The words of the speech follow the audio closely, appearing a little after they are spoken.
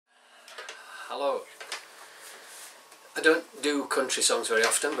Hello. I don't do country songs very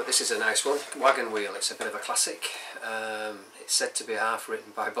often, but this is a nice one. Wagon Wheel, it's a bit of a classic. It's said to be half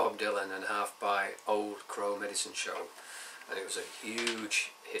written by Bob Dylan and half by Old Crow Medicine Show. And it was a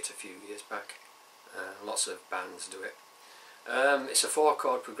huge hit a few years back. Lots of bands do it. It's a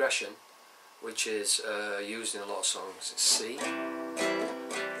 4-chord progression, which is used in a lot of songs. It's C, G,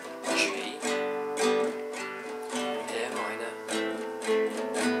 A minor,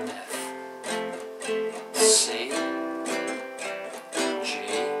 F, C, G,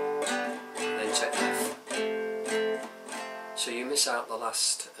 then to F. So you miss out the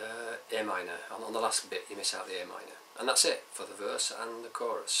last A minor, and on the last bit you miss out the A minor. And that's it for the verse and the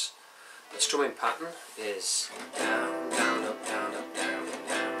chorus. The strumming pattern is down, down, up, down, up, down,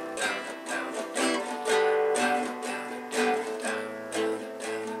 down, down, up, down, up, down, down, up, down,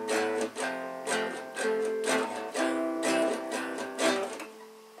 up, down, down, down,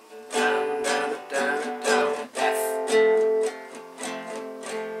 up, down, down, up, down, down, F.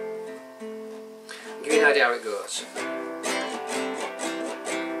 Give you an idea how it goes.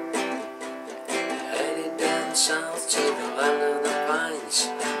 Headed down south to the land of the pines.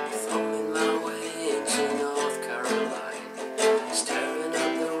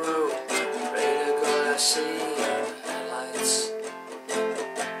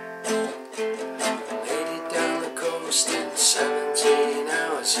 In 17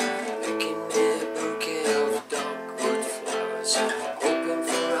 hours, picking me a bouquet of dogwood flowers, hoping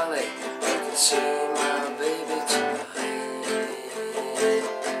for Raleigh, I can see my baby tonight.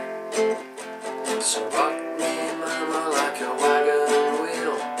 So rock me mama like a wagon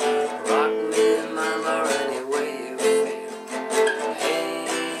wheel, rock me mama any way you feel. Hey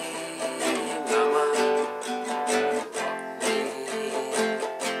mama, rock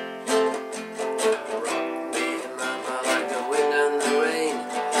me.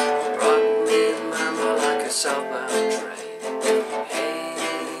 Southbound train. Hey,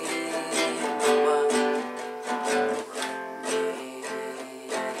 mama, rock me.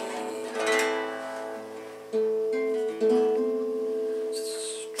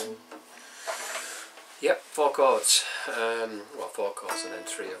 Yep, 4 chords. Well, 4 chords and then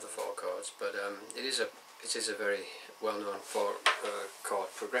 3 of the 4 chords. But it is a very well-known 4-chord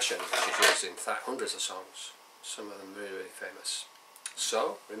progression, which is used in hundreds of songs. Some of them really, really famous.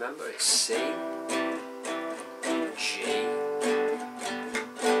 So remember, it's C, G,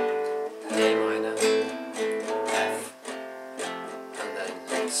 A minor, F, and then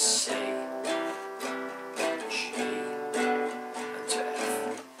C, G, and to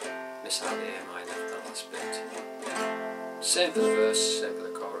F. Miss out the A minor, that last bit. Same for the verse, same for the